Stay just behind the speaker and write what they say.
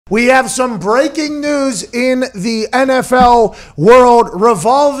We have some breaking news in the NFL world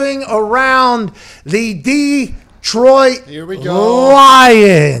revolving around the Detroit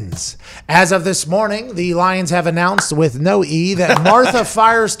Lions. As of this morning, the Lions have announced with no E that Martha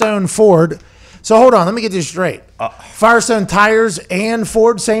Firestone Ford. So hold on, let me get this straight. Firestone Tires and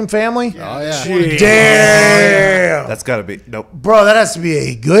Ford, same family? Oh, yeah. Damn. That's got to be, nope. Bro, that has to be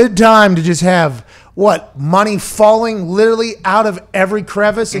a good time to just have, what, money falling literally out of every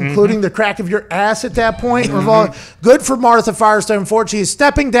crevice, including the crack of your ass at that point. Good for Martha Firestone Ford. She is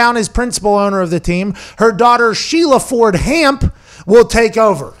stepping down as principal owner of the team. Her daughter, Sheila Ford Hamp, will take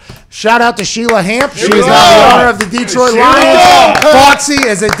over. Shout out to Sheila Hamp. She's now the owner of the Detroit Lions. Foxy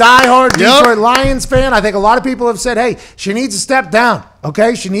is a diehard Detroit Lions fan. I think a lot of people have said, hey, she needs to step down.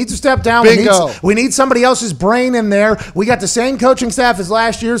 Okay, she needs to step down. We need somebody else's brain in there. We got the same coaching staff as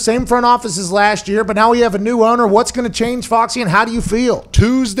last year, same front office as last year, but now we have a new owner. What's going to change, Foxy, and how do you feel?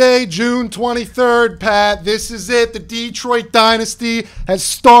 Tuesday, June 23rd, Pat. This is it. The Detroit dynasty has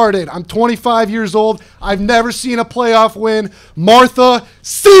started. I'm 25 years old. I've never seen a playoff win. Martha,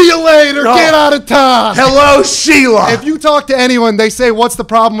 see you later. Get out of town. Hello, Sheila. If you talk to anyone, they say, what's the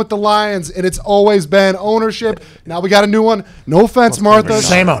problem with the Lions? And it's always been ownership. Now we got a new one. No offense, Martha.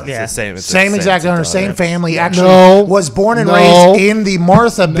 Same owner. Yeah. Same exact owner, same family. Actually, was born and raised in the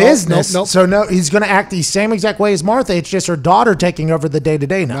Martha business. So no, he's going to act the same exact way as Martha. It's just her daughter taking over the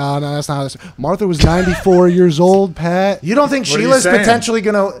day-to-day now. No, that's not how this. Martha was 94 years old, Pat. You don't think Sheila's potentially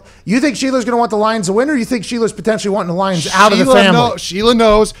going to – you think Sheila's going to want the Lions to win, or you think Sheila's potentially wanting the Lions out of the family? Sheila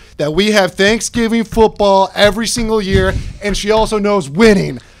knows that we have Thanksgiving football every single year, and she also knows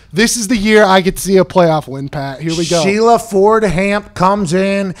winning. This is the year I get to see a playoff win, Pat. Here we go. Sheila Ford Hamp comes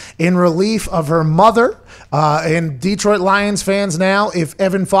in relief of her mother. And Detroit Lions fans now, if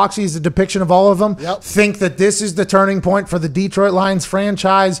Evan Foxy is the depiction of all of them, think that this is the turning point for the Detroit Lions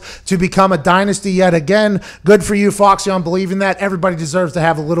franchise to become a dynasty yet again. Good for you, Foxy, on believing that. Everybody deserves to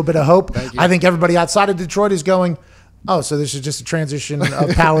have a little bit of hope. I think everybody outside of Detroit is going, oh, so this is just a transition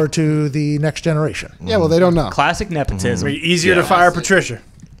of power to the next generation. Yeah, well, they don't know. Classic nepotism. Easier to fire Patricia.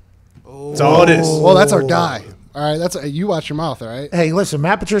 That's all it is. Well, that's our guy. All right, that's you watch your mouth, all right? Hey, listen,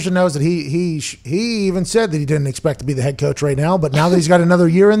 Matt Patricia knows that he even said that he didn't expect to be the head coach right now, but now that he's got another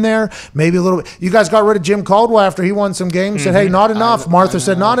year in there, maybe a little bit. You guys got rid of Jim Caldwell after he won some games, said, hey, not enough. Martha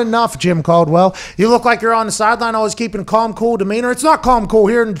said, not enough, Jim Caldwell. You look like you're on the sideline always keeping a calm, cool demeanor. It's not calm, cool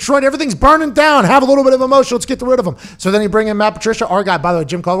here in Detroit. Everything's burning down. Have a little bit of emotion. Let's get rid of him. So then you bring in Matt Patricia, our guy, by the way,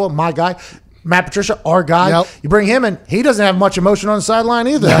 Jim Caldwell, my guy. Matt Patricia, our guy. You bring him in, he doesn't have much emotion on the sideline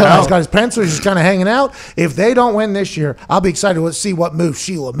either. He's got his pencil, he's just kind of hanging out. If they don't win this year, I'll be excited to see what move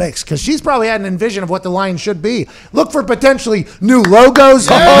Sheila makes, because she's probably had an envision of what the Lions should be. Look for potentially new logos,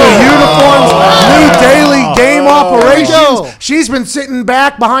 new uniforms, new daily game operations. She's been sitting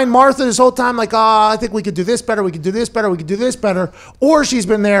back behind Martha this whole time like, I think we could do this better, we could do this better, we could do this better. Or she's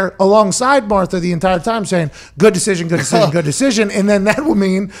been there alongside Martha the entire time saying, good decision, good decision, good decision. And then that would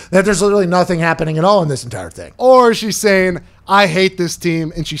mean that there's literally nothing happening at all in this entire thing. Or she's saying, I hate this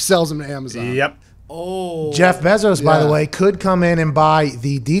team, and she sells them to Amazon. Yep. Oh. Jeff Bezos, by the way, could come in and buy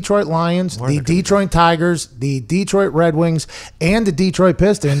the Detroit Lions, the Detroit Tigers, the Detroit Red Wings, and the Detroit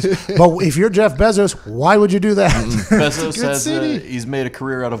Pistons. But if you're Jeff Bezos, why would you do that? Bezos says he's made a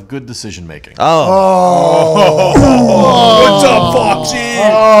career out of good decision making. What's up, Foxy?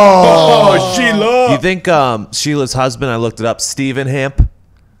 Sheila. You think Sheila's husband, I looked it up, Stephen Hamp,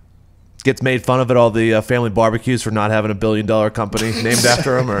 gets made fun of at all the family barbecues for not having $1 billion company named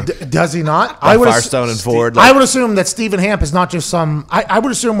after him? Or does he not? Firestone and Ford. I would assume that Stephen Hamp is not just some. I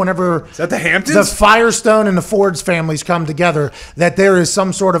would assume whenever is that the Hamptons, the Firestone and the Ford's families come together, that there is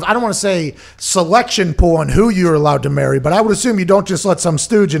some sort of, I don't want to say selection pool on who you're allowed to marry, but I would assume you don't just let some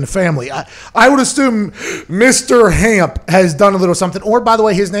stooge in the family. I would assume Mr. Hamp has done a little something. Or, by the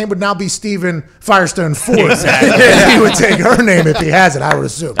way, his name would now be Stephen Firestone Ford. Exactly. He would take her name if he has it, I would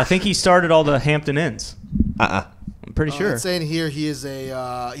assume. I think he started all the Hampton Inns. I'm pretty sure. It's saying here he's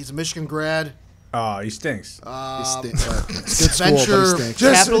a Michigan grad. Oh, he stinks. He stinks. Good venture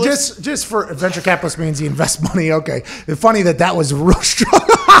capitalist. Just for venture capitalist means he invests money. Okay, it's funny that was real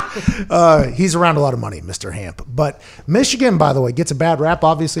strong. He's around a lot of money, Mr. Hamp. But Michigan, by the way, gets a bad rap,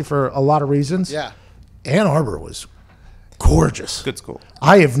 obviously, for a lot of reasons. Yeah. Ann Arbor was gorgeous. Good school.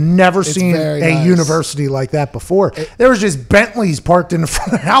 I have never seen a university like that before. There was just Bentleys parked in the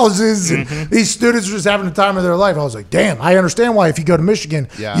front of houses, and these students were just having the time of their life. I was like, damn, I understand why if you go to Michigan,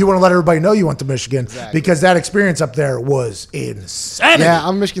 you want to let everybody know you went to Michigan, because that experience up there was insane. Yeah,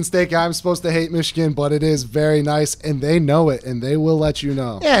 I'm a Michigan State guy. I'm supposed to hate Michigan, but it is very nice, and they know it, and they will let you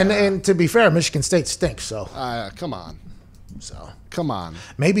know. Yeah, and to be fair, Michigan State stinks, so. Come on. So Come on.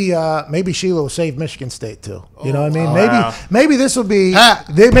 Maybe Sheila will save Michigan State too. You know what I mean? wow. Maybe this will be Pat.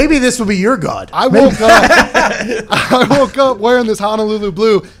 maybe this will be your God. I woke up. I woke up wearing this Honolulu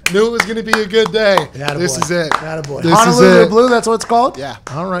blue. Knew it was going to be a good day. This is it. Attaboy. This is Honolulu it. Blue. That's what it's called. Yeah.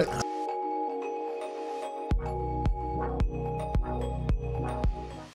 All right.